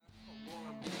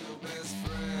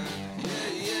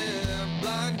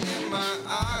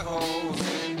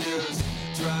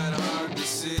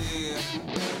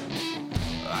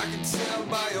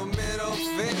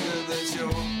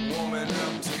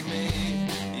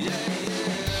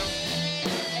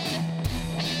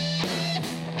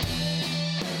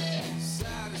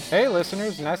Hey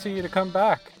listeners, nice of you to come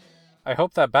back. I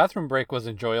hope that bathroom break was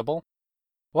enjoyable.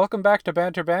 Welcome back to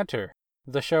Banter Banter,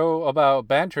 the show about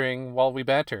bantering while we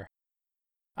banter.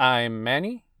 I'm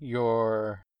Manny,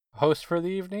 your host for the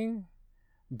evening,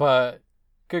 but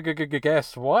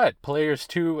guess what? Players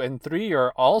 2 and 3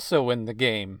 are also in the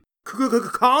game.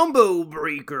 Combo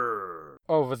breaker.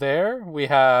 Over there, we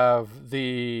have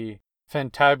the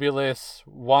fantabulous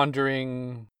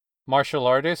wandering martial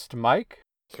artist, Mike.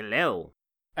 Hello.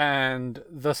 And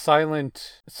the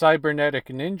silent cybernetic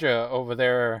ninja over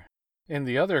there in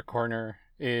the other corner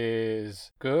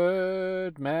is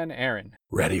good man Aaron.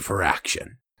 Ready for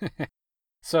action.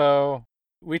 So,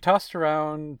 we tossed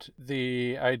around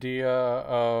the idea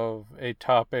of a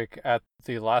topic at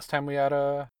the last time we had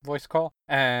a voice call,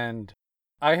 and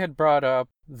I had brought up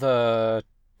the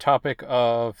topic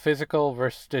of physical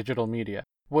versus digital media,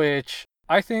 which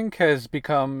I think has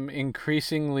become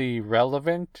increasingly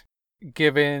relevant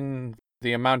given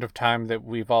the amount of time that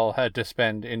we've all had to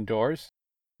spend indoors.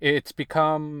 It's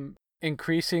become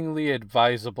increasingly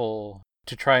advisable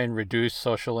to try and reduce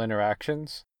social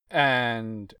interactions.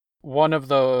 And one of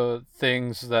the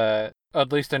things that,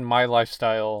 at least in my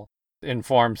lifestyle,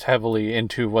 informs heavily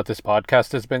into what this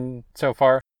podcast has been so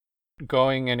far,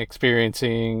 going and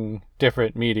experiencing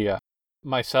different media.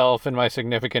 Myself and my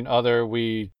significant other,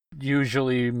 we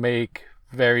usually make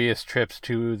various trips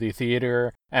to the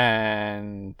theater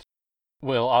and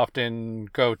we'll often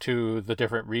go to the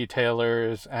different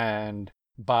retailers and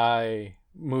buy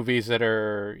movies that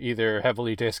are either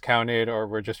heavily discounted or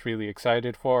we're just really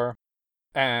excited for.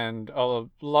 And a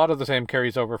lot of the same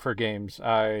carries over for games.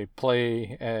 I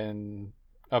play and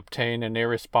obtain an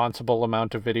irresponsible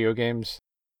amount of video games.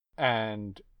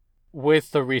 And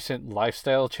with the recent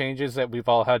lifestyle changes that we've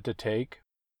all had to take,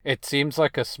 it seems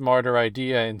like a smarter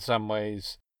idea in some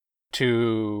ways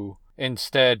to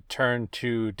instead turn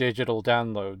to digital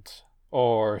downloads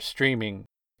or streaming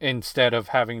instead of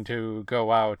having to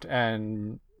go out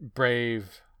and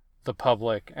brave the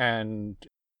public and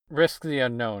risk the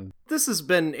unknown. This has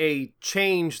been a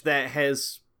change that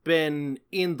has been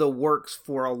in the works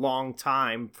for a long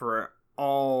time for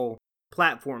all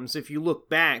platforms. If you look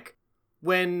back,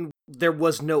 when there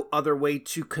was no other way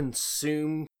to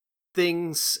consume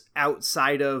things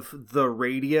outside of the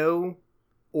radio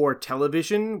or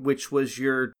television, which was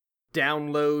your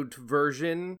download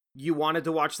version, you wanted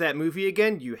to watch that movie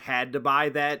again, you had to buy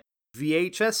that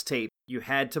VHS tape, you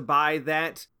had to buy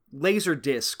that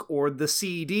Laserdisc or the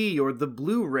CD or the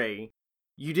Blu-ray.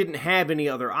 You didn't have any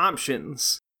other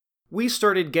options. We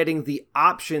started getting the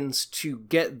options to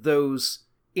get those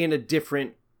in a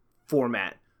different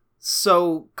format.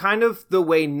 So, kind of the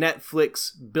way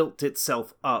Netflix built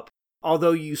itself up.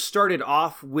 Although you started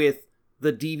off with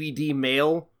the DVD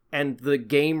mail and the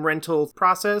game rental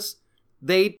process,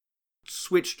 they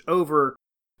switched over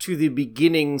to the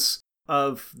beginnings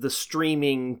of the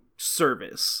streaming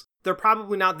service. They're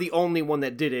probably not the only one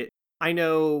that did it. I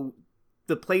know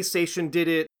the PlayStation did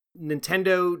it,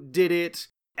 Nintendo did it,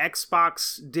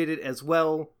 Xbox did it as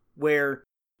well, where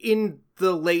in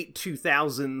the late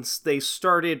 2000s, they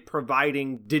started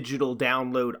providing digital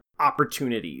download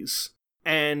opportunities.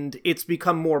 And it's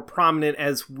become more prominent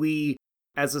as we,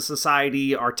 as a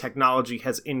society, our technology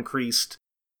has increased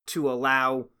to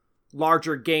allow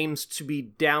larger games to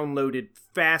be downloaded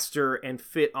faster and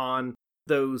fit on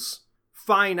those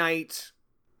finite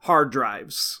hard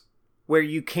drives where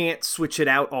you can't switch it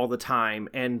out all the time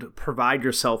and provide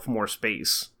yourself more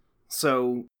space.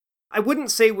 So I wouldn't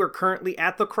say we're currently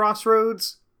at the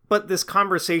crossroads, but this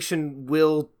conversation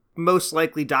will most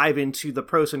likely dive into the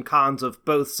pros and cons of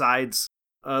both sides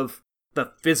of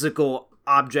the physical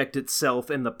object itself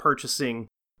and the purchasing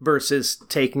versus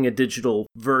taking a digital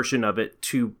version of it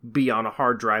to be on a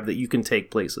hard drive that you can take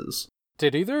places.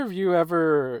 Did either of you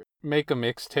ever make a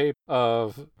mixtape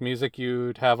of music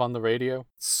you'd have on the radio?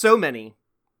 So many.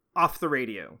 Off the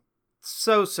radio.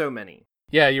 So many.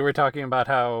 Yeah, you were talking about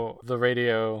how the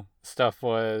radio stuff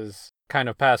was kind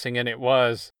of passing, and it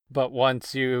was, but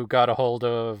once you got a hold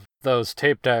of those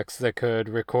tape decks that could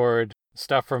record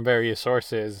stuff from various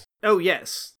sources. Oh,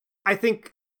 yes. I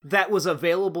think that was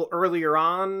available earlier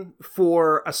on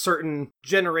for a certain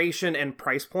generation and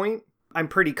price point. I'm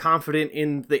pretty confident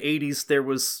in the 80s there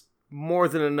was more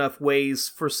than enough ways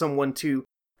for someone to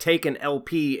take an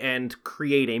LP and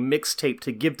create a mixtape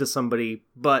to give to somebody,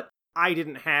 but I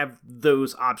didn't have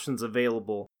those options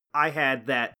available. I had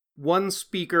that one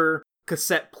speaker,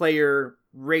 cassette player,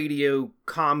 radio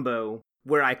combo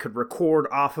where I could record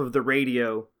off of the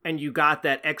radio, and you got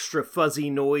that extra fuzzy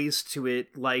noise to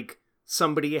it, like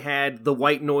somebody had the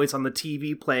white noise on the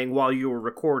TV playing while you were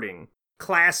recording.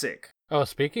 Classic. Oh,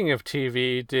 speaking of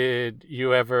TV, did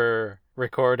you ever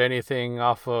record anything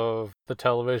off of the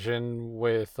television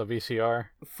with a VCR?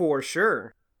 For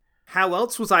sure. How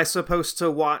else was I supposed to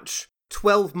watch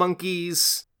 12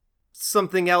 Monkeys,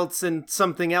 something else, and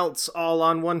something else all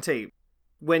on one tape?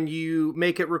 When you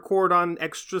make it record on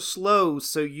extra slow,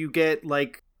 so you get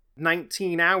like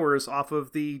 19 hours off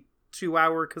of the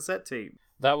 2-hour cassette tape.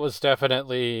 That was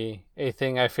definitely a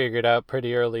thing I figured out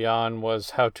pretty early on,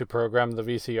 was how to program the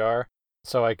VCR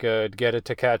so I could get it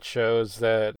to catch shows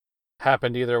that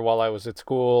happened either while I was at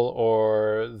school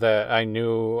or that I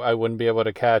knew I wouldn't be able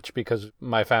to catch because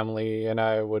my family and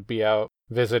I would be out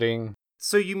visiting.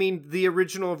 So you mean the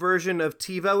original version of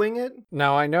TiVoing it?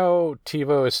 Now, I know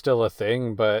TiVo is still a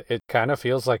thing, but it kind of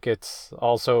feels like it's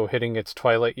also hitting its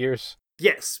twilight years.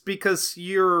 Yes, because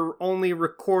you're only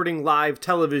recording live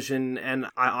television, and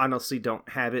I honestly don't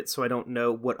have it, so I don't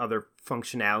know what other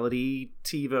functionality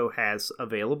TiVo has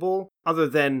available, other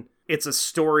than it's a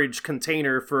storage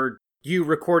container for you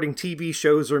recording TV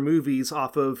shows or movies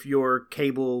off of your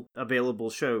cable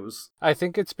available shows. I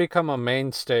think it's become a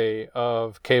mainstay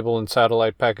of cable and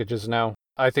satellite packages now.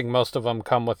 I think most of them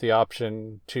come with the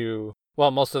option to,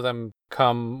 well, most of them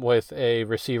come with a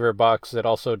receiver box that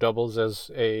also doubles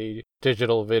as a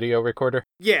digital video recorder.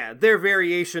 Yeah, their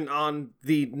variation on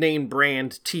the name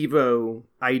brand TiVo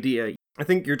idea. I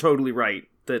think you're totally right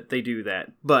that they do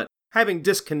that. But having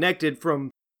disconnected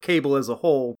from cable as a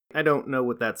whole, I don't know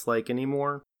what that's like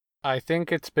anymore. I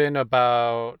think it's been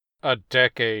about a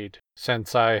decade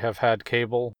since I have had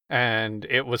cable, and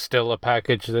it was still a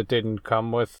package that didn't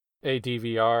come with a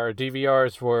DVR.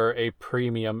 DVRs were a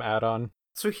premium add-on.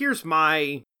 So here's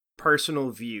my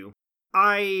personal view.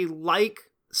 I like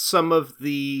some of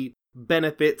the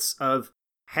benefits of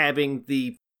having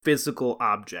the physical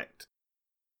object.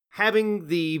 Having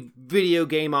the video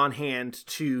game on hand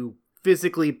to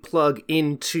physically plug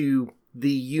into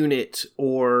the unit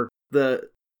or the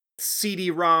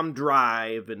CD-ROM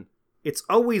drive, and it's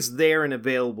always there and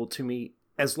available to me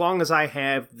as long as I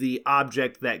have the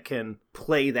object that can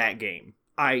play that game,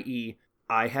 i.e.,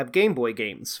 I have Game Boy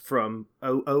games from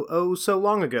so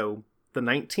long ago, the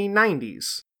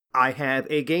 1990s. I have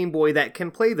a Game Boy that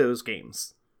can play those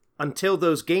games. Until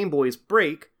those Game Boys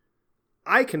break,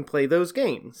 I can play those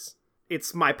games.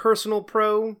 It's my personal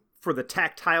pro for the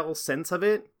tactile sense of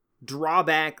it.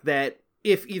 Drawback that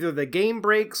if either the game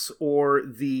breaks or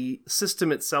the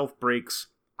system itself breaks,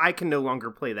 I can no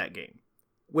longer play that game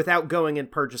without going and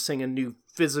purchasing a new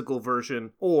physical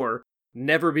version or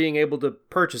never being able to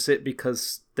purchase it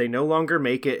because they no longer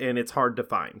make it and it's hard to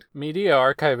find. Media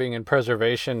archiving and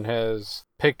preservation has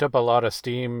picked up a lot of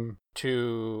steam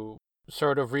to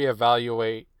sort of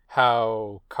reevaluate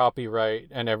how copyright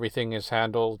and everything is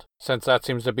handled, since that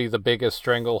seems to be the biggest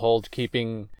stranglehold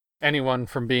keeping anyone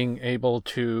from being able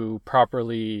to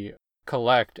properly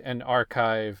collect and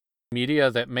archive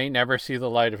media that may never see the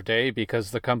light of day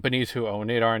because the companies who own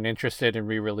it aren't interested in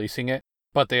re-releasing it.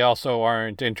 But they also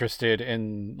aren't interested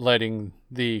in letting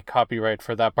the copyright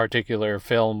for that particular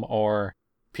film or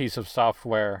piece of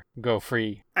software go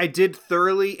free. I did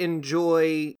thoroughly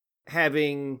enjoy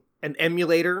having an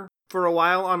emulator for a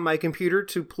while on my computer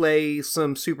to play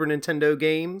some Super Nintendo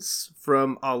games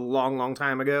from a long, long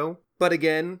time ago. But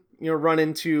again, run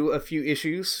into a few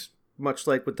issues, much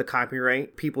like with the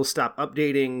copyright. People stop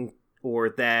updating, or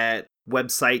that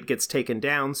website gets taken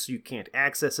down so you can't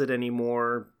access it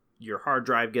anymore. Your hard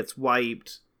drive gets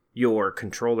wiped, your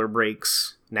controller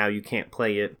breaks, now you can't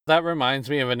play it. That reminds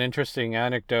me of an interesting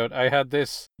anecdote. I had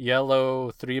this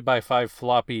yellow 3x5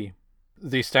 floppy.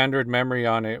 The standard memory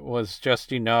on it was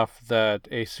just enough that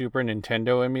a Super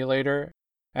Nintendo emulator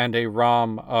and a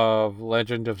ROM of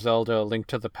Legend of Zelda: Link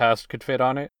to the Past could fit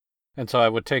on it. And so I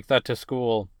would take that to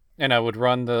school, and I would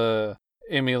run the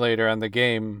emulator and the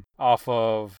game off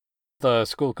of the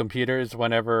school computers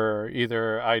whenever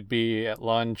either I'd be at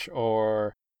lunch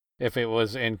or if it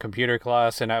was in computer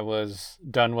class and I was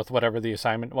done with whatever the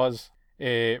assignment was.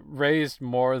 It raised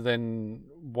more than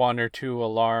one or two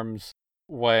alarms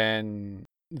when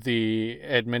the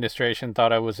administration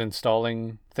thought I was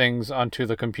installing things onto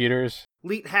the computers.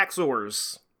 Leet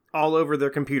hacksaws all over their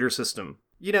computer system.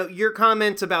 Your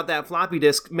comment about that floppy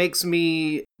disk makes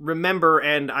me remember,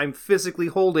 and I'm physically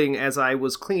holding as I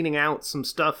was cleaning out some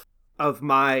stuff of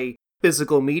my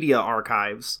physical media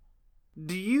archives.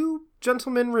 Do you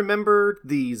gentlemen remember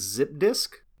the zip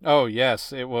disk? Oh,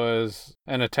 yes. It was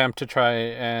an attempt to try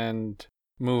and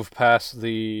move past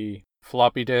the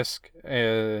floppy disk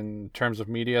in terms of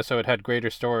media, so it had greater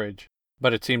storage.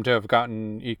 But it seemed to have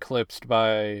gotten eclipsed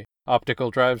by optical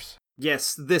drives.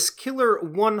 Yes, this killer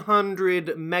 100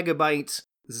 megabyte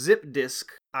zip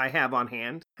disk I have on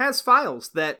hand has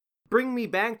files that bring me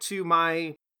back to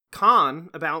my con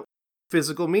about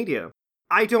physical media.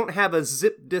 I don't have a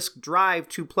zip disk drive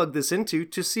to plug this into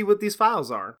to see what these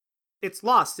files are. It's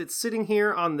lost. It's sitting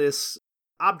here on this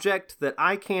object that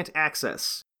I can't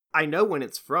access. I know when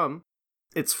it's from.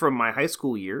 It's from my high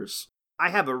school years. I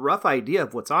have a rough idea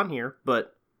of what's on here,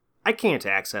 but I can't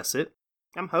access it.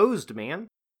 I'm hosed, man.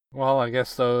 Well, I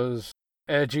guess those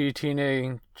edgy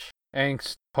teenage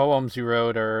angst poems you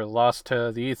wrote are lost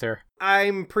to the ether.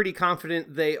 I'm pretty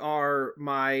confident they are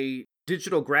my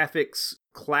digital graphics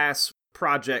class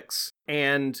projects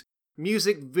and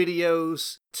music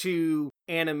videos to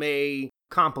anime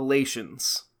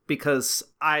compilations, because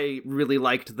I really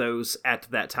liked those at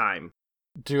that time.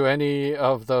 Do any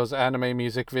of those anime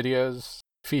music videos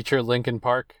feature Linkin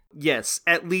Park? Yes,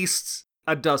 at least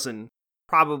a dozen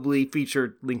probably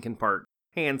featured Linkin Park,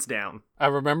 hands down. I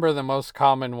remember the most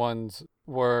common ones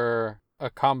were a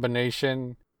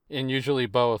combination, in usually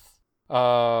both,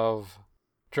 of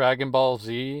Dragon Ball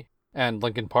Z and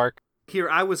Linkin Park. Here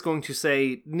I was going to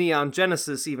say Neon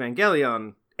Genesis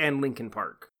Evangelion and Linkin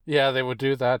Park. Yeah, they would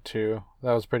do that too.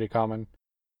 That was pretty common.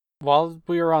 While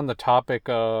we were on the topic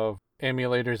of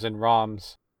emulators and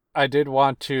ROMs, I did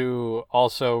want to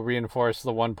also reinforce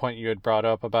the one point you had brought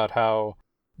up about how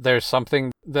there's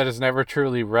something that is never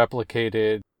truly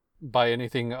replicated by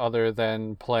anything other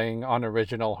than playing on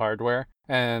original hardware.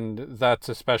 And that's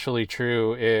especially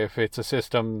true if it's a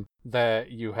system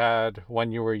that you had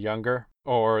when you were younger,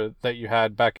 or that you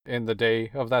had back in the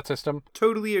day of that system.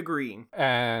 Totally agree.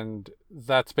 And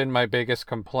that's been my biggest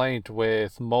complaint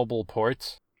with mobile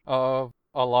ports of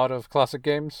a lot of classic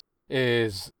games,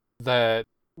 is that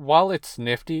while it's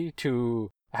nifty to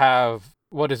have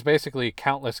what is basically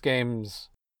countless games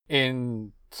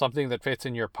in something that fits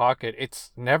in your pocket,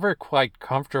 it's never quite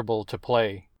comfortable to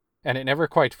play. And it never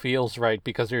quite feels right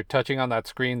because you're touching on that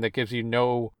screen that gives you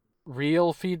no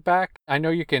real feedback. I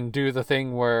know you can do the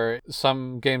thing where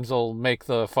some games will make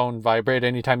the phone vibrate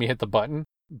anytime you hit the button,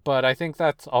 but I think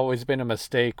that's always been a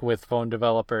mistake with phone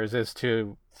developers, is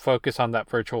to focus on that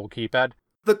virtual keypad.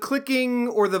 The clicking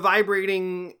or the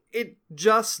vibrating, it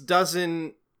just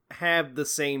doesn't have the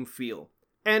same feel.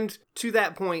 And to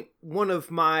that point, one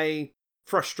of my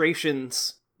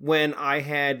frustrations when I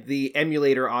had the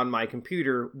emulator on my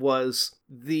computer was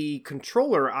the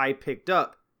controller I picked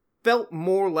up felt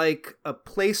more like a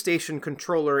PlayStation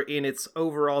controller in its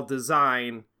overall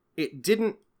design. It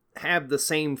didn't have the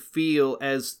same feel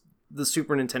as the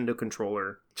Super Nintendo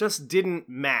controller. Just didn't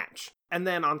match. And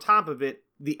then on top of it,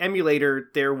 the emulator,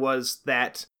 there was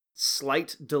that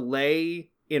slight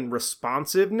delay in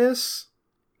responsiveness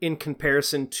in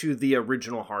comparison to the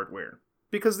original hardware.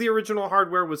 Because the original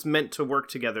hardware was meant to work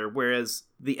together, whereas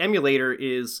the emulator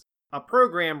is a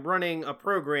program running a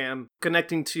program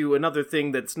connecting to another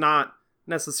thing that's not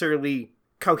necessarily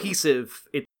cohesive.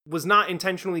 It was not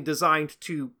intentionally designed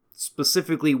to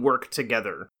specifically work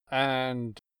together.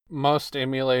 And most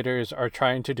emulators are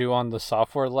trying to do on the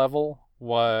software level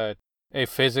what a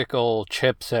physical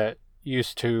chipset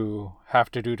used to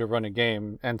have to do to run a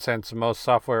game. And since most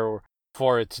software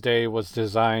for its day was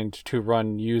designed to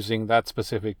run using that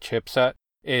specific chipset,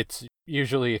 it's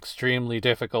usually extremely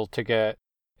difficult to get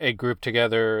a group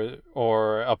together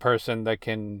or a person that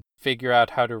can figure out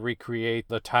how to recreate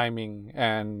the timing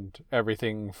and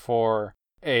everything for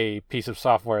a piece of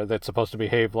software that's supposed to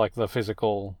behave like the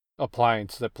physical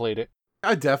appliance that played it.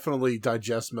 I definitely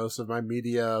digest most of my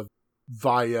media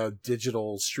via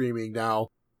digital streaming now.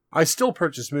 I still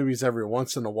purchase movies every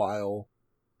once in a while.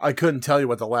 I couldn't tell you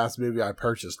what the last movie I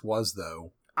purchased was,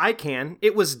 though. I can.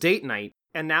 It was date night,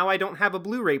 and now I don't have a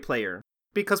Blu-ray player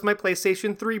because my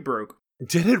PlayStation 3 broke.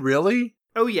 Did it really?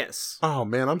 Oh, yes. Oh,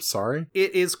 man, I'm sorry.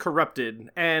 It is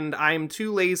corrupted, and I'm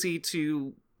too lazy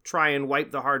to try and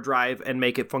wipe the hard drive and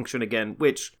make it function again,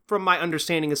 which, from my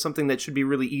understanding, is something that should be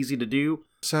really easy to do.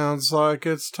 Sounds like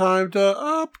it's time to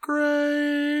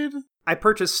upgrade. I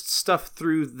purchased stuff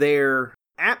through their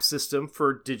app system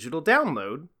for digital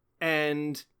download,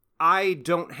 and I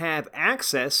don't have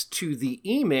access to the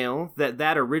email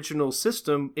that original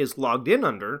system is logged in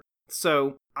under,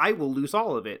 so I will lose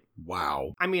all of it.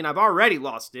 Wow. I mean, I've already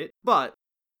lost it, but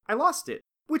I lost it,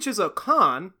 which is a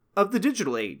con of the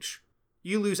digital age.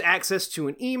 You lose access to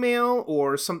an email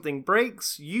or something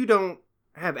breaks, you don't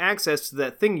have access to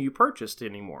that thing you purchased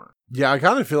anymore. Yeah, I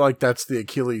kind of feel like that's the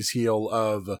Achilles heel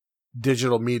of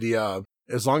digital media.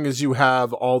 As long as you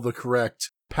have all the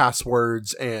correct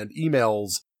passwords and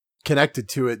emails connected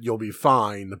to it, you'll be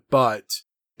fine. But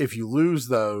if you lose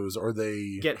those or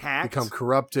they get hacked, become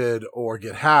corrupted or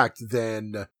get hacked,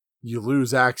 then you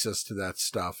lose access to that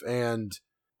stuff. And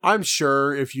I'm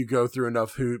sure if you go through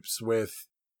enough hoops with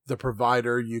the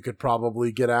provider, you could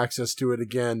probably get access to it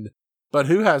again. But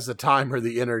who has the time or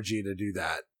the energy to do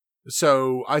that?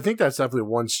 So I think that's definitely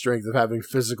one strength of having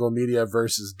physical media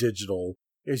versus digital,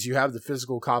 is you have the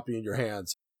physical copy in your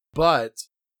hands. But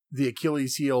the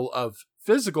Achilles heel of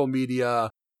physical media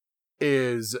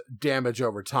is damage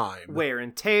over time. Wear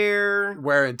and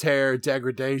tear,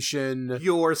 degradation.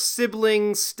 Your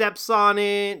sibling steps on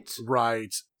it.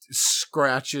 Right.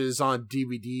 Scratches on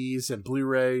DVDs and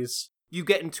Blu-rays. You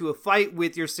get into a fight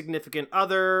with your significant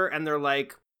other, and they're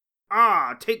like,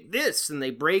 take this, and they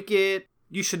break it.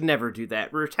 You should never do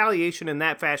that. Retaliation in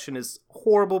that fashion is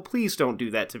horrible. Please don't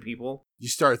do that to people. You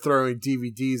start throwing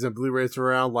DVDs and Blu-rays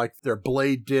around like they're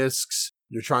blade discs.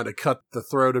 You're trying to cut the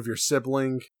throat of your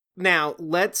sibling. Now,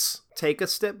 let's take a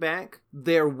step back.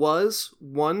 There was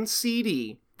one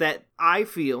CD that I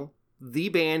feel the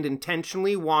band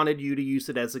intentionally wanted you to use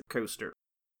it as a coaster.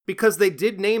 Because they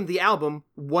did name the album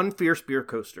One Fierce Beer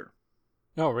Coaster.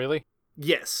 Oh, really?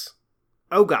 Yes.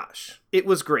 Oh gosh, it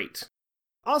was great.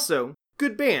 Also,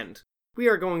 good band. We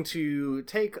are going to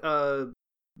take a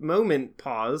moment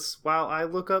pause while I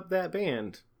look up that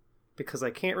band, because I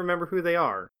can't remember who they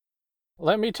are.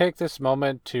 Let me take this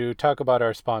moment to talk about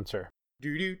our sponsor.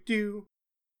 Do.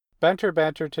 Banter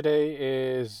Banter today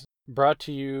is brought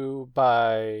to you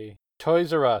by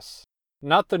Toys R Us.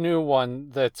 Not the new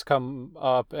one that's come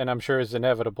up and I'm sure is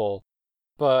inevitable,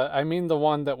 but I mean the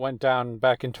one that went down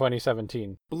back in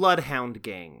 2017. Bloodhound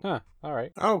Gang. Huh,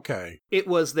 alright. Okay. It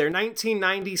was their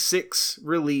 1996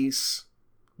 release,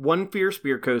 One Fierce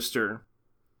Beer Coaster,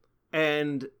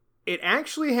 and it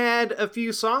actually had a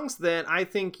few songs that I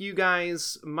think you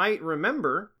guys might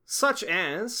remember, such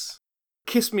as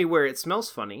Kiss Me Where It Smells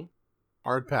Funny.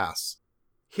 Hard pass.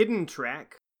 Hidden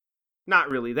Track. Not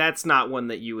really, that's not one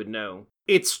that you would know.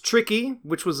 It's Tricky,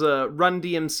 which was a Run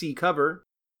DMC cover.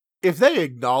 If they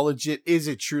acknowledge it, is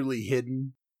it truly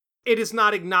hidden? It is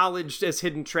not acknowledged as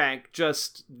Hidden Track,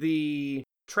 just the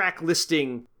track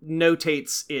listing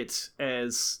notates it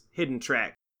as Hidden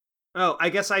Track. Oh, I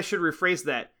guess I should rephrase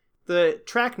that. The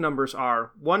track numbers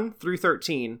are 1 through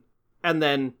 13, and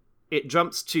then it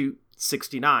jumps to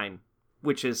 69,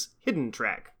 which is Hidden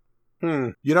Track.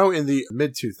 You know, in the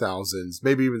mid-2000s,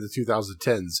 maybe even the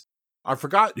 2010s, I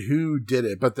forgot who did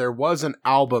it, but there was an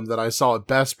album that I saw at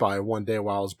Best Buy one day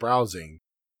while I was browsing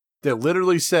that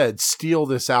literally said, steal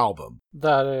this album.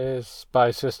 That is by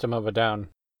System of a Down.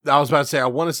 I was about to say, I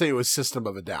want to say it was System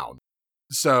of a Down.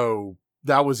 So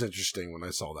that was interesting when I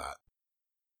saw that.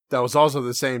 That was also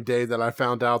the same day that I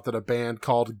found out that a band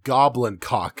called Goblin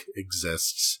Cock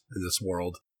exists in this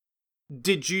world.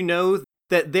 Did you know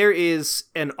that there is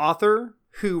an author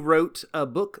who wrote a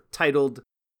book titled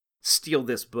Steal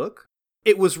This Book?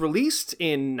 It was released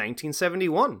in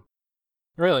 1971.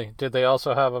 Really? Did they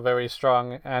also have a very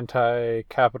strong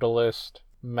anti-capitalist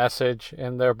message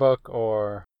in their book,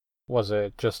 or was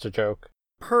it just a joke?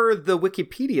 Per the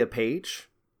Wikipedia page,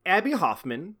 Abby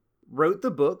Hoffman wrote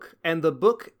the book, and the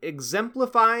book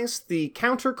exemplifies the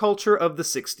counterculture of the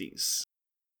 60s.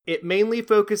 It mainly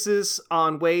focuses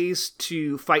on ways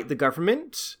to fight the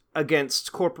government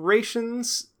against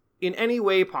corporations in any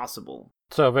way possible.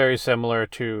 So very similar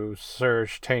to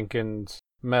Serge Tankin's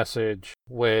message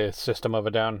with System of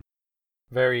a Down.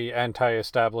 Very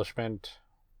anti-establishment,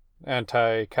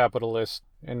 anti-capitalist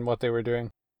in what they were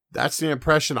doing. That's the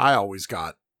impression I always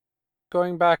got.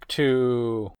 Going back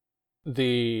to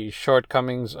the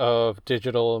shortcomings of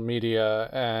digital media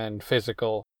and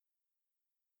physical,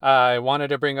 I wanted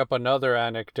to bring up another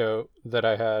anecdote that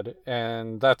I had,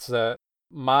 and that's that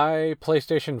my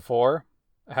PlayStation 4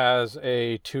 has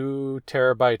a 2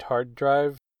 terabyte hard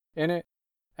drive in it,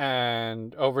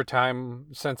 and over time,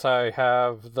 since I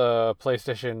have the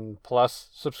PlayStation Plus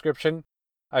subscription,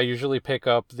 I usually pick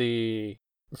up the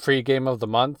free game of the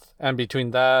month, and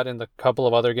between that and the couple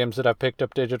of other games that I've picked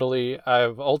up digitally,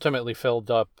 I've ultimately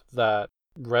filled up that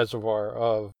reservoir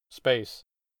of space.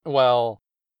 Well,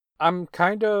 I'm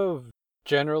kind of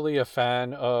generally a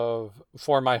fan of,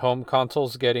 for my home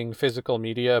consoles, getting physical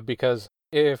media, because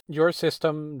if your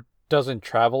system doesn't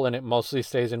travel and it mostly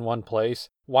stays in one place,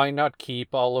 why not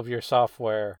keep all of your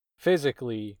software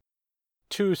physically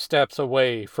 2 steps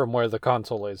away from where the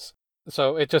console is?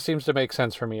 So it just seems to make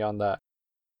sense for me on that.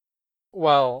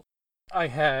 Well, I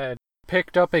had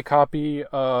picked up a copy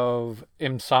of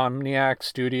Insomniac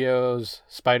Studios'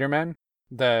 Spider-Man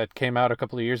that came out a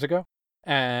couple of years ago,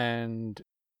 and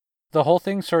the whole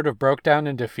thing sort of broke down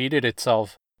and defeated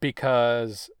itself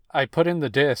because I put in the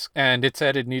disc and it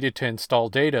said it needed to install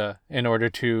data in order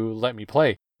to let me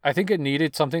play. I think it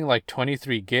needed something like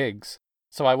 23 gigs,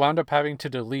 so I wound up having to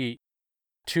delete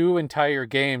 2 entire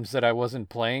games that I wasn't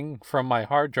playing from my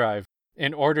hard drive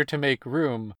in order to make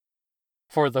room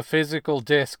for the physical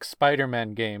disc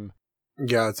Spider-Man game.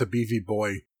 Yeah, it's a beefy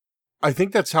boy. I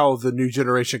think that's how the new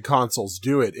generation consoles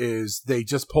do it, is they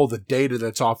just pull the data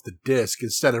that's off the disc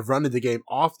instead of running the game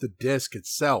off the disc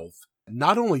itself.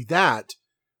 Not only that,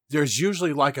 there's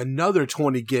usually like another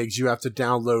 20 gigs you have to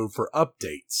download for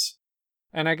updates.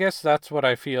 And I guess that's what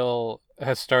I feel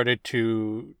has started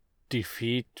to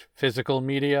defeat physical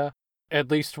media,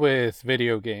 at least with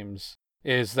video games,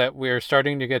 is that we're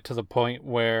starting to get to the point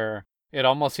where it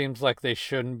almost seems like they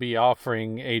shouldn't be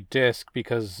offering a disc,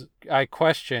 because I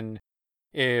question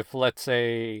if, let's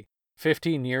say,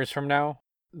 15 years from now,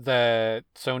 that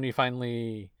Sony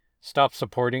finally stops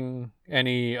supporting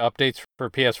any updates for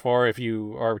PS4 if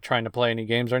you are trying to play any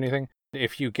games or anything.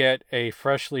 If you get a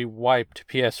freshly wiped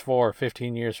PS4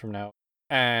 15 years from now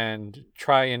and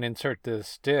try and insert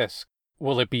this disc,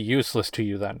 will it be useless to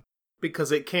you then?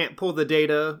 Because it can't pull the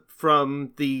data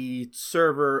from the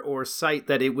server or site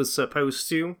that it was supposed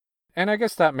to. And I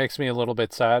guess that makes me a little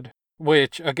bit sad,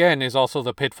 which again is also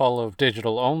the pitfall of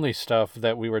digital-only stuff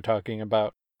that we were talking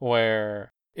about,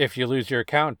 where if you lose your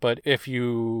account, but if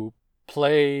you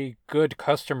play good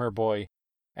customer boy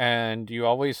and you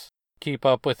always keep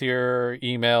up with your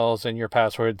emails and your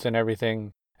passwords and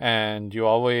everything, and you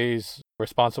always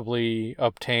responsibly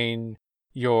obtain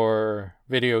your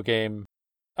video game,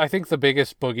 I think the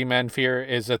biggest boogeyman fear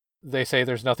is that they say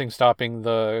there's nothing stopping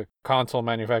the console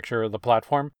manufacturer or the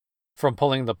platform from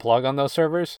pulling the plug on those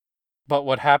servers. But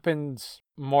what happens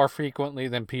more frequently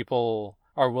than people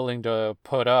are willing to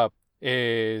put up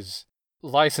is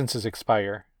licenses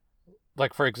expire.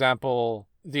 Like, for example,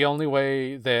 the only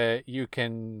way that you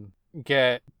can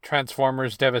get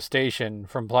Transformers Devastation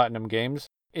from Platinum Games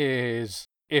is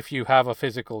if you have a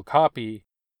physical copy,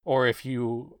 or if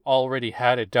you already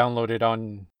had it downloaded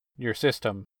on your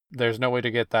system. There's no way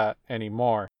to get that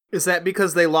anymore. Is that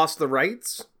because they lost the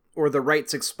rights? Or the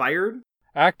rights expired?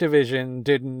 Activision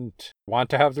didn't want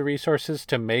to have the resources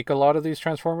to make a lot of these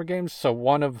Transformer games, so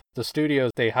one of the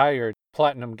studios they hired,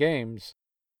 Platinum Games,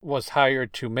 was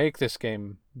hired to make this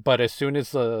game. But as soon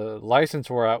as the license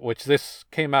wore out, which this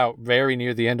came out very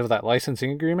near the end of that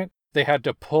licensing agreement, they had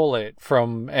to pull it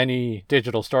from any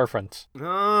digital storefronts.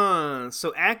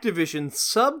 So Activision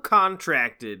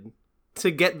subcontracted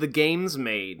to get the games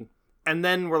made. And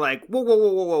then we're like,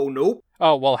 whoa, nope.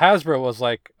 Oh, well, Hasbro was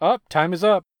like, time is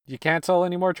up. You can't sell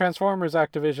any more Transformers,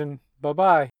 Activision.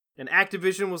 Bye-bye. And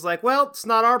Activision was like, well, it's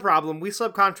not our problem. We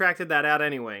subcontracted that out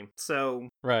anyway. So,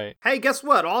 right. Hey, guess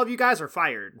what? All of you guys are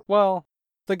fired. Well,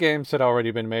 the games had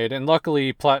already been made, and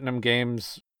luckily Platinum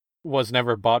Games was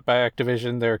never bought by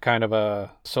Activision. They're kind of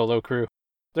a solo crew.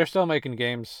 They're still making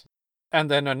games. And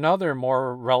then another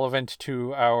more relevant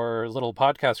to our little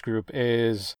podcast group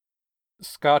is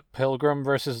Scott Pilgrim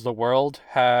vs. the World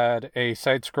had a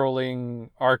side-scrolling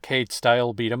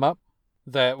arcade-style beat-em-up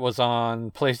that was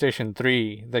on PlayStation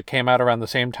 3 that came out around the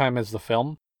same time as the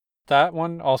film. That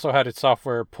one also had its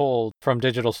software pulled from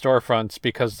digital storefronts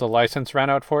because the license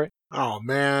ran out for it. Oh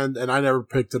man, and I never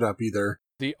picked it up either.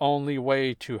 The only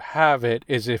way to have it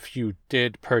is if you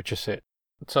did purchase it.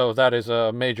 So that is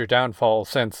a major downfall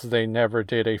since they never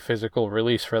did a physical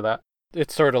release for that.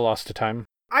 It's sort of lost to time.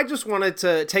 I just wanted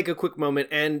to take a quick moment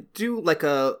and do like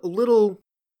a little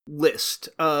list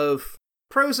of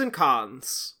pros and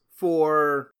cons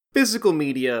for physical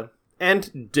media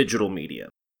and digital media.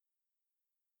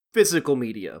 Physical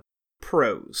media.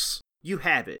 Pros. You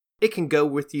have it. It can go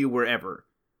with you wherever.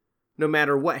 No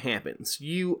matter what happens,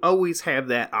 you always have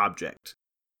that object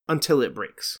until it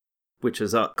breaks, which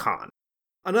is a con.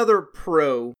 Another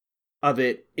pro of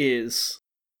it is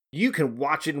you can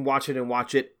watch it and watch it and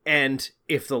watch it, and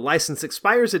if the license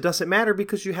expires, it doesn't matter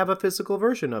because you have a physical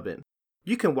version of it.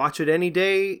 You can watch it any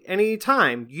day, any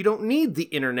time. You don't need the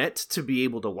internet to be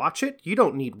able to watch it. You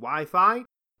don't need Wi-Fi.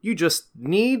 You just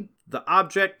need the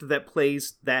object that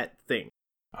plays that thing.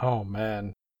 Oh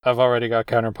man, I've already got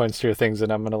counterpoints to your things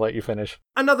and I'm going to let you finish.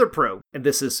 Another pro, and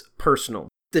this is personal,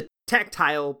 the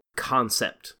tactile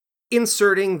concept.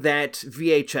 Inserting that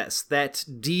VHS, that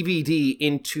DVD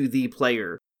into the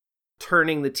player,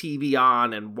 turning the TV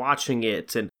on and watching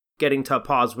it and getting to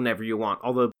pause whenever you want,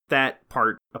 although that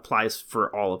part applies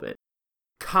for all of it.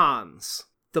 Cons.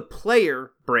 The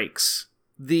player breaks.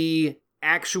 The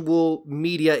actual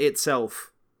media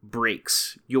itself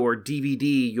breaks. Your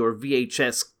DVD, your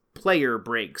VHS player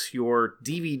breaks. Your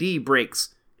DVD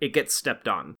breaks. It gets stepped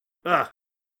on. Ugh.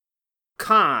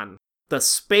 Con. The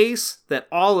space that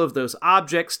all of those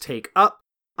objects take up.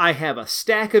 I have a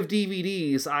stack of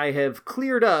DVDs. I have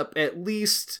cleared up at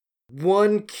least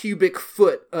 1 cubic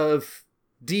foot of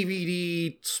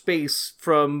DVD space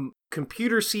from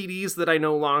computer CDs that I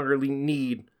no longer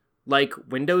need, like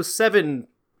Windows 7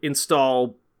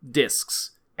 install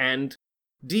discs and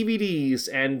DVDs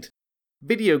and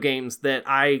video games that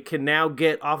I can now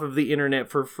get off of the internet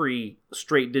for free,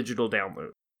 straight digital download.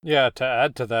 Yeah, to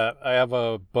add to that, I have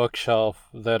a bookshelf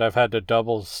that I've had to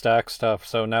double stack stuff,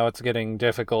 so now it's getting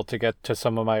difficult to get to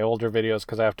some of my older videos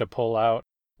because I have to pull out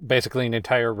basically an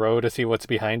entire row to see what's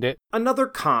behind it. Another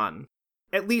con,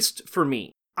 at least for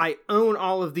me. I own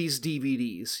all of these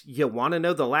DVDs. You want to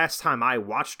know the last time I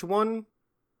watched one?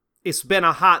 It's been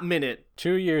a hot minute.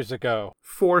 2 years ago.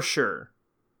 For sure.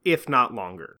 If not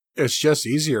longer. It's just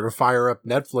easier to fire up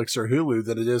Netflix or Hulu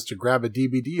than it is to grab a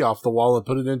DVD off the wall and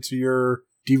put it into your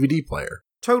DVD player.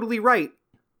 Totally right.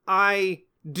 I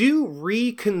do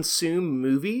reconsume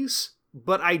movies,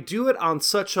 but I do it on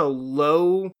such a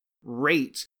low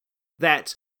rate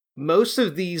that most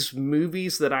of these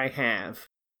movies that I have,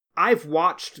 I've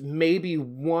watched maybe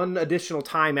one additional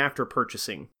time after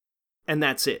purchasing, and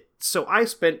that's it. So I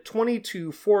spent $20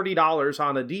 to $40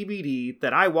 on a DVD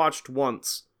that I watched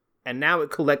once, and now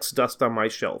it collects dust on my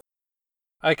shelf.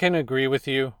 I can agree with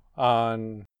you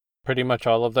on pretty much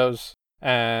all of those.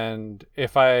 And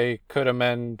if I could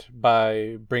amend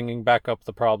by bringing back up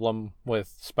the problem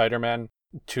with Spider-Man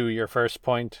to your first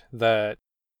point, that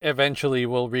eventually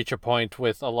we'll reach a point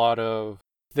with a lot of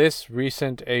this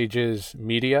recent age's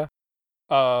media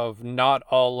of not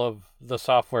all of the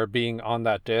software being on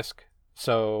that disc.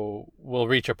 So we'll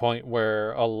reach a point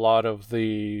where a lot of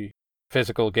the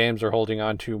physical games are holding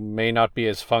on to may not be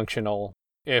as functional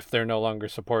if they're no longer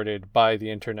supported by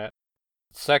the internet.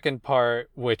 Second part,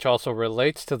 which also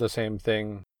relates to the same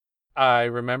thing, I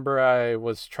remember I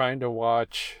was trying to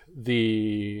watch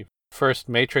the first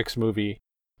Matrix movie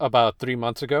about 3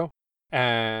 months ago,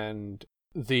 and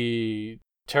the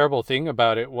terrible thing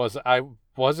about it was I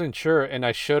wasn't sure, and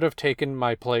I should have taken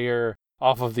my player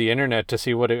off of the internet to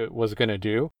see what it was going to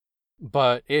do,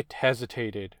 but it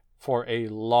hesitated for a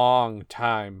long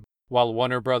time while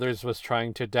Warner Brothers was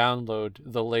trying to download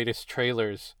the latest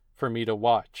trailers for me to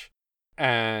watch.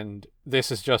 And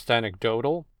this is just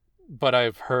anecdotal, but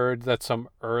I've heard that some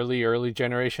early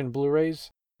generation Blu-rays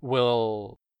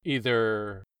will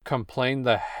either complain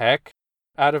the heck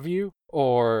out of you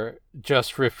or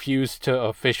just refuse to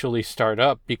officially start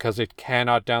up because it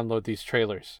cannot download these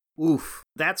trailers. Oof,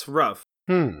 that's rough.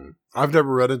 I've never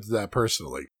run into that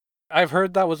personally. I've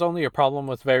heard that was only a problem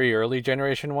with very early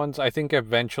generation ones. I think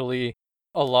eventually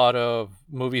a lot of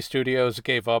movie studios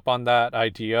gave up on that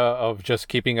idea of just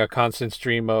keeping a constant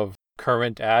stream of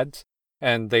current ads,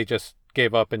 and they just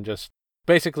gave up and just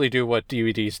basically do what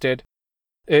DVDs did.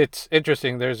 It's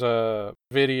interesting, there's a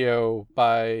video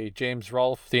by James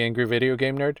Rolfe, the Angry Video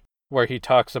Game Nerd, where he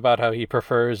talks about how he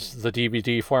prefers the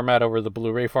DVD format over the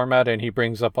Blu-ray format, and he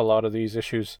brings up a lot of these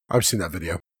issues. I've seen that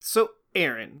video. So,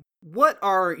 Aaron, what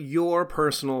are your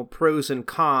personal pros and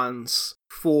cons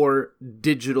for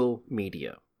digital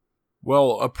media?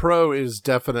 Well, a pro is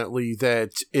definitely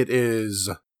that it is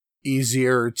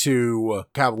easier to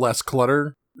have less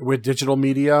clutter with digital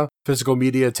media. Physical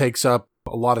media takes up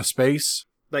a lot of space.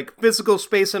 Like physical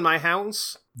space in my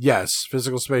house? Yes,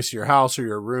 physical space in your house or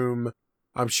your room.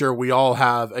 I'm sure we all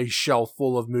have a shelf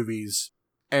full of movies,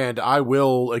 and I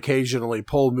will occasionally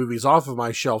pull movies off of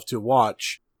my shelf to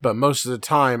watch, but most of the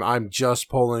time I'm just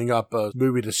pulling up a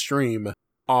movie to stream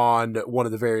on one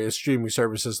of the various streaming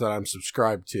services that I'm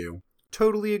subscribed to.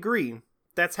 Totally agree.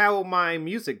 That's how my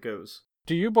music goes.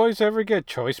 Do you boys ever get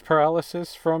choice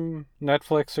paralysis from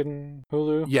Netflix and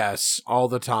Hulu? Yes, all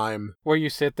the time. Where you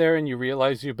sit there and you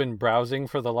realize you've been browsing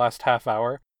for the last half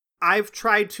hour? I've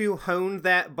tried to hone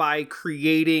that by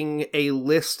creating a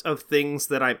list of things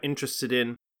that I'm interested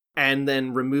in and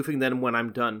then removing them when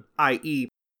I'm done. I.e.,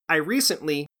 I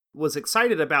recently was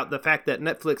excited about the fact that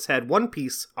Netflix had One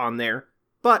Piece on there,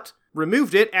 but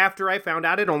removed it after I found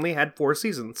out it only had 4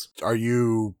 seasons. Are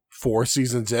you 4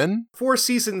 seasons in? 4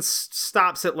 seasons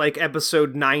stops at like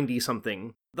episode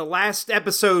 90-something. The last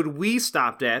episode we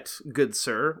stopped at, good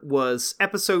sir, was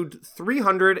episode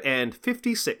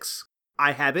 356.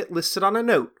 I have it listed on a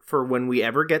note for when we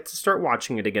ever get to start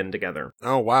watching it again together.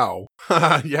 Oh, wow.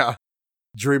 Yeah.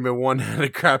 Dream in one and a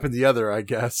crap in the other, I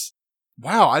guess.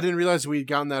 Wow, I didn't realize we'd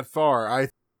gotten that far. I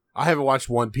haven't watched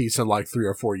One Piece in like 3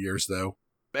 or 4 years, though.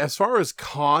 As far as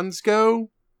cons go,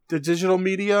 the digital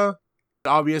media,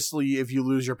 obviously, if you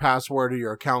lose your password or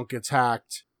your account gets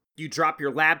hacked, you drop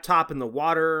your laptop in the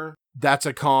water. That's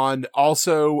a con.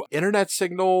 Also, internet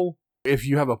signal. If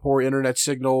you have a poor internet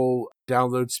signal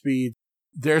download speed,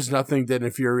 there's nothing that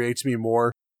infuriates me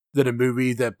more than a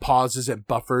movie that pauses and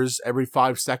buffers every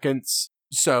 5 seconds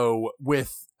So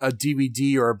with a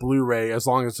DVD or a Blu-ray, as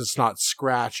long as it's not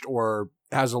scratched or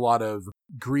has a lot of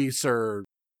grease or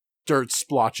dirt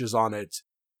splotches on it,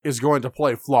 is going to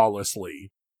play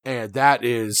flawlessly. And that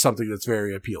is something that's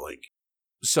very appealing.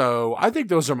 So I think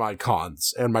those are my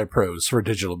cons and my pros for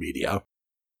digital media.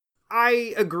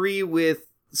 I agree with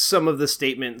some of the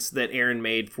statements that Aaron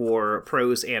made for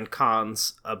pros and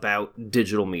cons about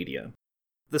digital media.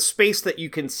 The space that you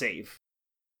can save.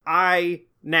 I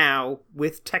now,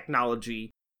 with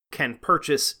technology, can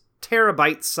purchase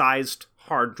terabyte-sized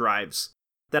hard drives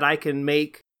that I can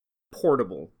make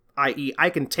portable, i.e. I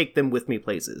can take them with me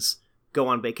places. Go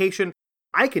on vacation,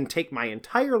 I can take my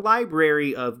entire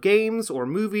library of games or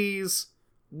movies,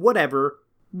 whatever,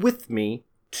 with me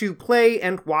to play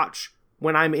and watch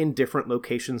when I'm in different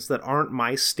locations that aren't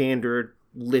my standard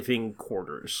living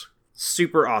quarters.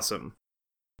 Super awesome.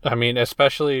 I mean,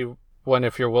 especially when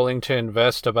if you're willing to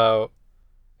invest about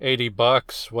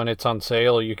 $80 when it's on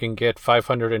sale, you can get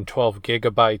 512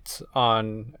 gigabytes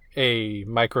on a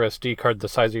micro SD card the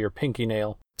size of your pinky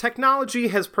nail. Technology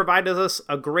has provided us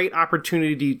a great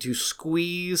opportunity to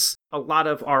squeeze a lot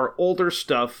of our older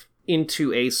stuff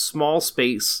into a small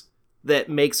space that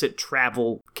makes it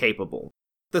travel capable.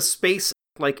 The space,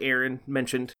 like Aaron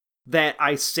mentioned, that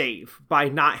I save by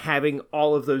not having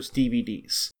all of those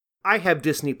DVDs. I have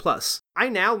Disney Plus. I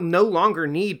now no longer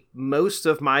need most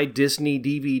of my Disney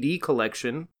DVD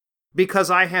collection because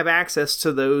I have access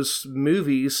to those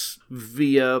movies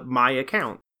via my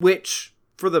account, which,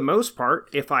 for the most part,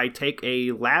 if I take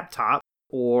a laptop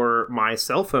or my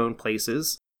cell phone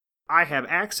places, I have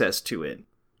access to it.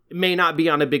 It may not be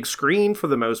on a big screen for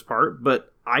the most part,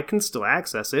 but I can still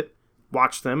access it,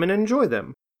 watch them, and enjoy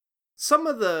them. Some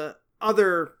of the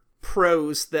other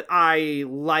pros that I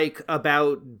like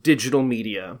about digital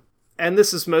media, and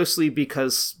this is mostly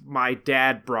because my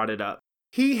dad brought it up.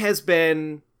 He has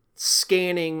been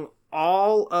scanning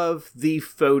all of the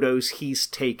photos he's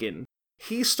taken.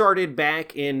 He started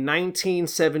back in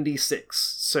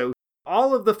 1976, so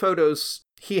all of the photos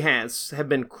he has have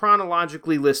been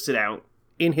chronologically listed out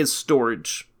in his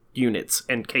storage units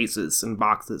and cases and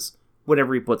boxes,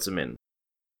 whatever he puts them in.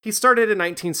 He started in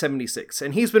 1976,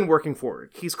 and he's been working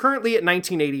forward. He's currently at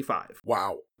 1985.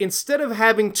 Wow. Instead of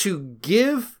having to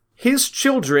give his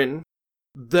children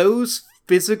those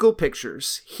physical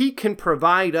pictures, he can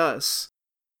provide us.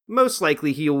 Most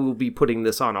likely he will be putting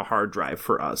this on a hard drive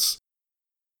for us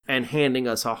and handing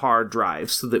us a hard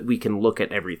drive so that we can look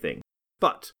at everything.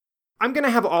 But I'm going to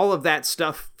have all of that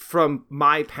stuff from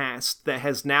my past that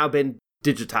has now been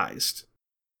digitized.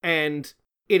 And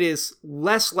it is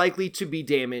less likely to be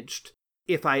damaged.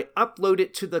 If I upload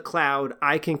it to the cloud,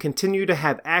 I can continue to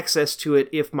have access to it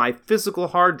if my physical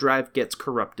hard drive gets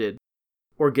corrupted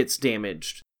or gets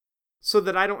damaged, so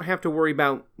that I don't have to worry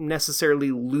about necessarily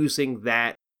losing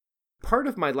that part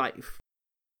of my life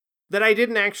that I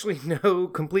didn't actually know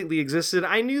completely existed.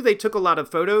 I knew they took a lot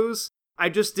of photos, I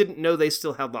just didn't know they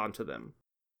still held on to them.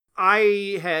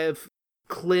 I have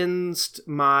cleansed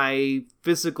my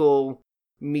physical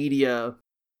media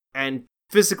and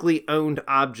physically owned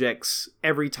objects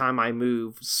every time I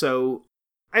move, so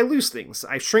I lose things.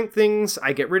 I shrink things,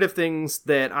 I get rid of things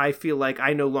that I feel like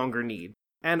I no longer need.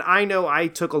 And I know I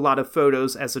took a lot of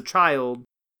photos as a child.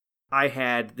 I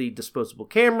had the disposable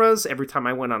cameras every time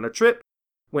I went on a trip,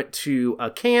 went to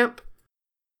a camp,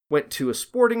 went to a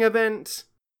sporting event.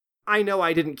 I know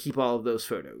I didn't keep all of those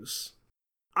photos.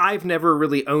 I've never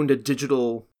really owned a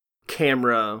digital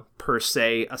camera per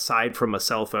se, aside from a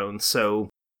cell phone, so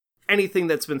anything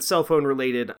that's been cell phone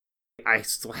related, I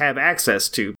still have access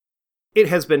to. It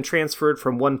has been transferred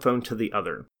from one phone to the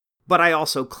other. But I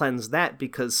also cleanse that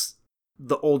because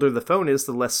the older the phone is,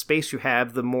 the less space you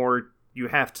have, the more you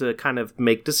have to kind of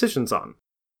make decisions on.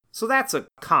 So that's a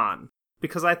con,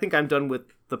 because I think I'm done with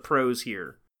the pros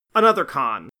here. Another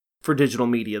con for digital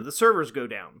media, the servers go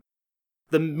down.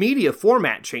 The media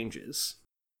format changes.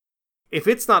 If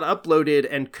it's not uploaded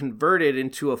and converted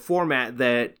into a format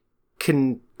that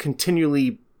can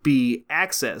continually be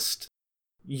accessed,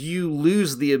 you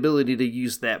lose the ability to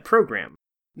use that program.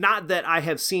 Not that I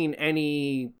have seen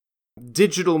any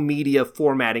digital media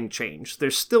formatting change.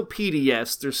 There's still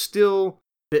PDFs, there's still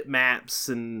bitmaps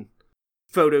and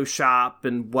Photoshop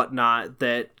and whatnot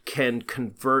that can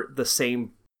convert the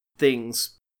same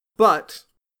things. But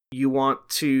you want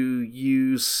to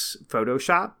use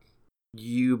Photoshop,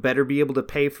 you better be able to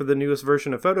pay for the newest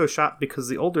version of Photoshop because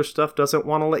the older stuff doesn't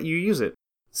want to let you use it.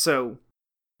 So,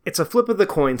 it's a flip of the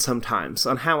coin sometimes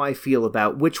on how I feel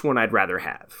about which one I'd rather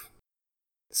have.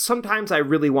 Sometimes I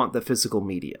really want the physical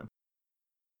media.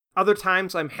 Other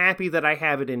times I'm happy that I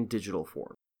have it in digital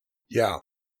form. Yeah.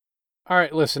 All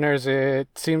right, listeners,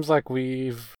 it seems like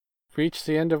we've reached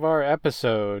the end of our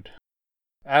episode.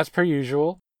 As per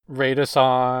usual, rate us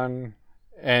on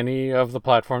any of the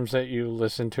platforms that you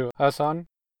listen to us on.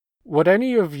 Would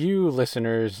any of you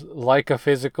listeners like a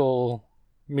physical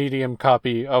medium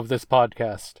copy of this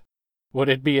podcast? Would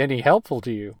it be any helpful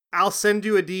to you? I'll send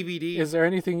you a DVD. Is there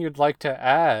anything you'd like to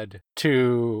add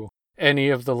to any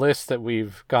of the lists that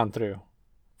we've gone through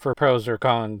for pros or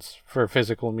cons for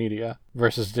physical media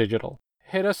versus digital?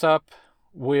 Hit us up.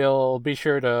 We'll be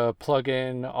sure to plug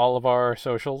in all of our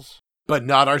socials. But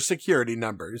not our security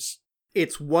numbers.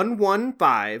 It's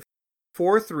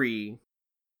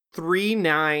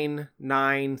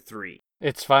 115-43-3993.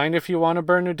 It's fine if you want to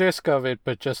burn a disc of it,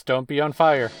 but just don't be on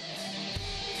fire.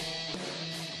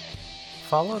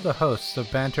 Follow the hosts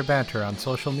of Banter Banter on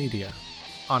social media.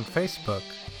 On Facebook,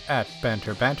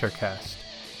 @BanterBanterCast.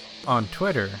 On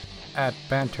Twitter,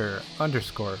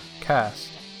 @Banter_cast.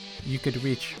 You could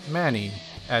reach Manny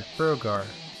at Brogar,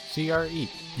 CRE.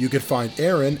 You could find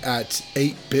Aaron at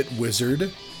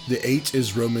 8BitWizard. The 8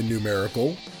 is Roman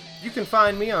numerical. You can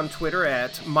find me on Twitter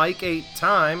at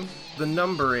Mike8Time, the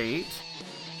number 8.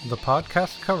 The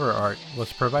podcast cover art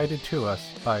was provided to us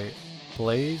by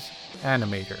Blaze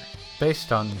Animator,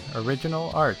 based on original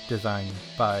art designed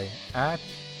by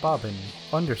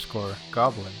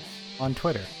 @Bobbin_Goblins on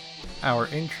Twitter. Our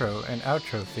intro and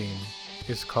outro theme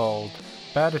is called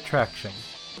Bad Attraction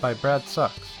by Brad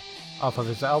Sucks, off of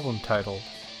his album titled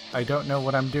I Don't Know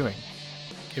What I'm Doing.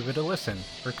 Give it a listen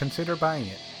or consider buying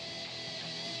it.